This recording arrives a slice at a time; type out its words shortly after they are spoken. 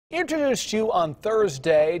Introduced you on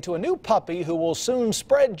Thursday to a new puppy who will soon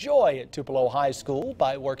spread joy at Tupelo High School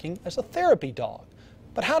by working as a therapy dog.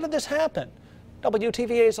 But how did this happen?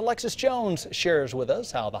 WTVA's Alexis Jones shares with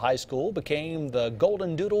us how the high school became the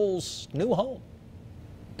Golden Doodle's new home.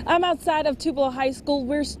 I'm outside of Tupelo High School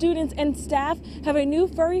where students and staff have a new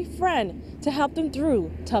furry friend to help them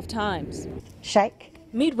through tough times. Shake.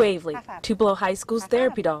 Meet Waverly, Tupelo High School's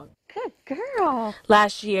therapy dog. Good girl.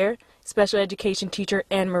 Last year, special education teacher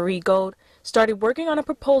Anne-Marie Gold started working on a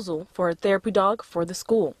proposal for a therapy dog for the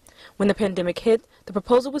school. When the pandemic hit, the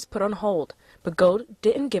proposal was put on hold, but Gold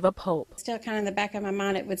didn't give up hope. Still kind of in the back of my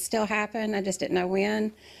mind it would still happen. I just didn't know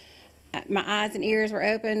when. My eyes and ears were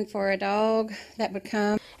open for a dog that would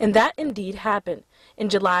come. And that indeed happened. In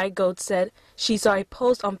July, Gold said she saw a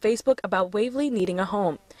post on Facebook about Waverly needing a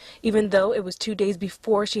home. Even though it was 2 days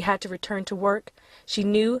before she had to return to work, she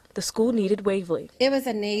knew the school needed Waverly. It was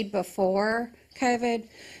a need before COVID,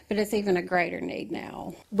 but it's even a greater need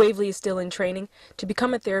now. Waverly is still in training to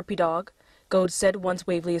become a therapy dog. Gold said once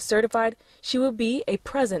Waverly is certified, she will be a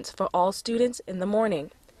presence for all students in the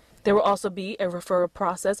morning. There will also be a referral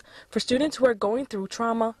process for students who are going through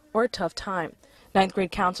trauma or a tough time. 9th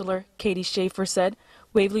grade counselor Katie Schaefer said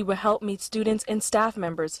Waverly will help meet students and staff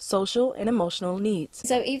members' social and emotional needs.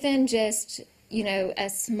 So even just, a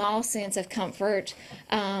small sense of comfort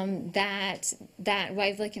that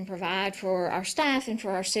Waverly can provide for our staff and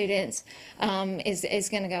for our students is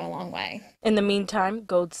going to go a long way. In the meantime,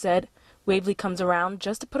 Gold said, Waverly comes around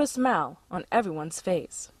just to put a smile on everyone's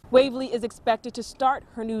face. Waverly is expected to start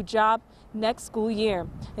her new job next school year.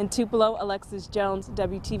 In Tupelo, Alexis Jones,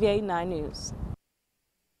 WTVA 9 News.